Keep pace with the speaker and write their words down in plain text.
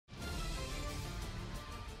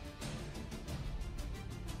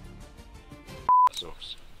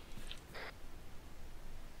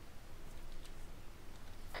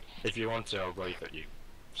If you want to, I'll wave at you,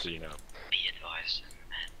 so you know. Be advised,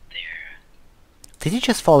 they're... Did he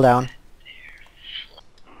just fall down?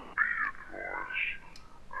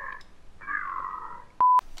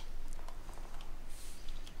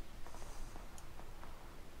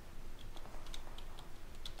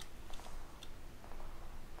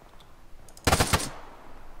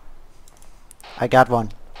 I got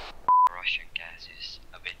one. Russian gas is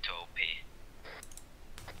a bit too OP.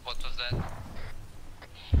 What was that?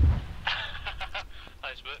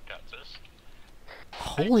 Nice work, Cactus.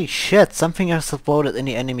 Holy shit, something exploded in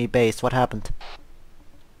the enemy base. What happened?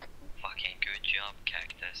 Fucking good job,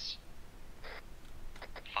 Cactus.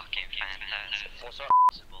 Fucking fantastic. What's up?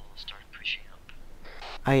 Start pushing up.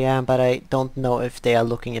 I am, but I don't know if they are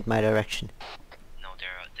looking at my direction. No,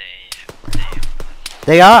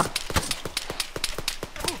 They are!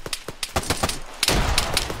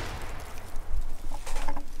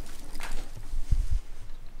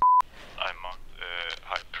 I marked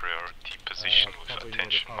high priority position with probably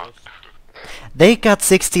attention near the mark. They got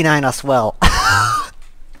 69 as well.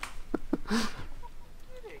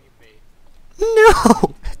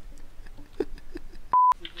 No!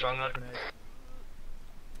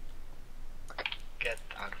 Get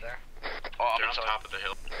out there. Oh, I'm on top of the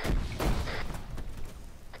hill.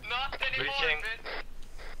 Not anymore, Reaching.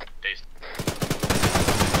 Dazed.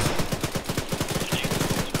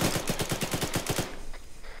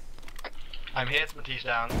 I'm hit, but he's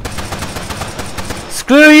down.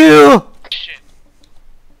 Screw you! Shit.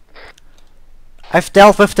 I've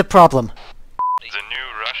dealt with the problem. The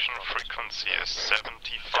new Russian frequency is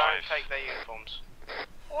 75. Don't take their uniforms.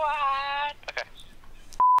 What? Okay.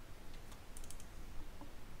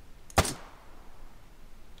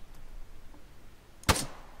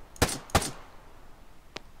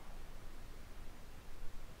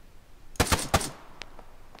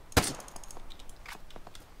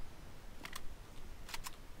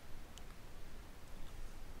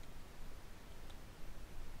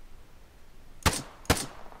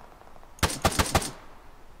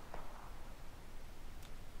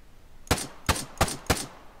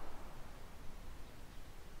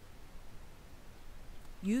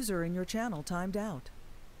 User in your channel timed out.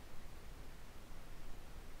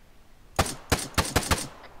 Really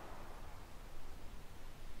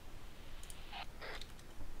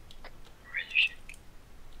shit.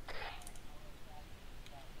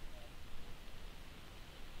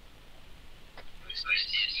 Who's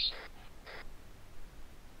this?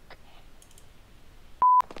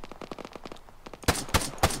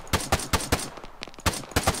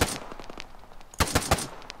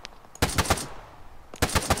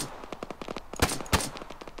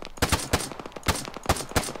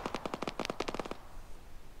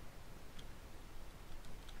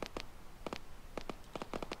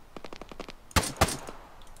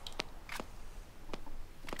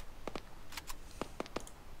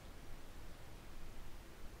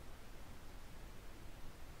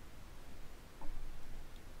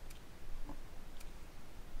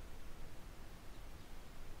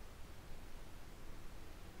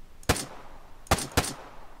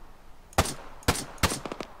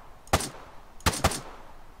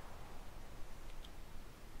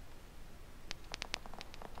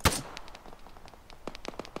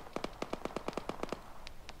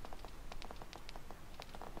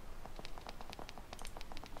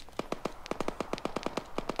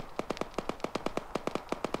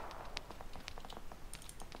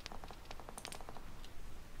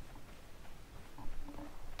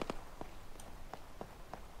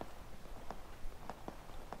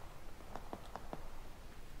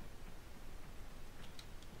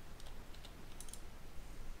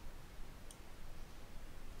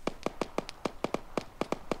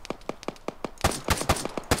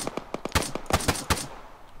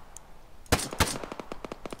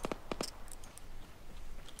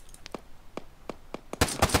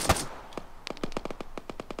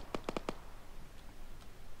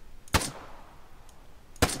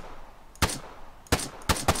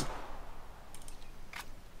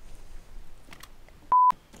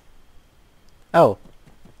 Oh,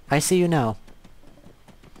 I see you now.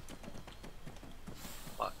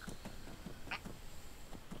 Fuck.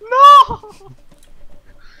 No!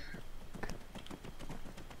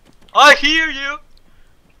 I hear you!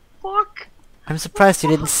 Fuck! I'm surprised you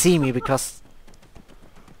didn't see me because...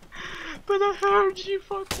 But I heard you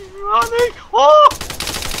fucking running! Oh!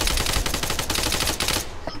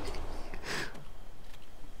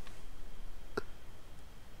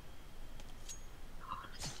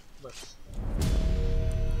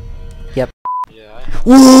 Yep. Yeah.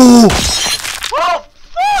 Woo! Oh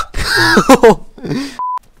fuck! Oh!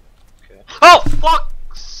 Oh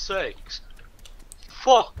fuck's sake!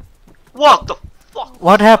 fuck? What the fuck?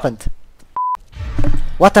 What happened?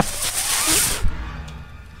 What the f-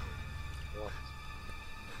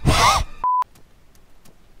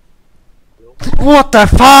 What the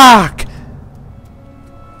fuck?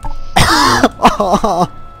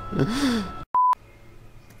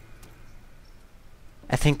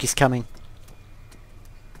 I think he's coming.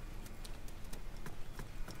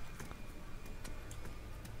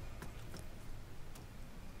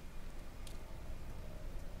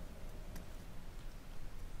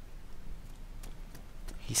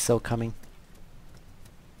 He's so coming.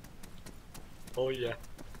 Oh yeah.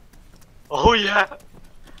 Oh yeah.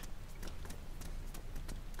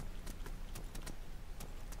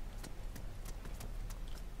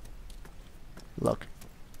 Look.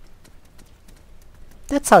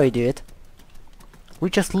 That's how you do it. We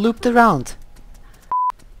just looped around.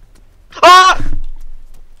 Ah!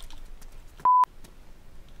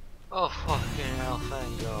 Oh fucking hell,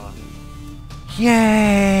 thank God.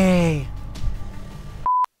 Yay!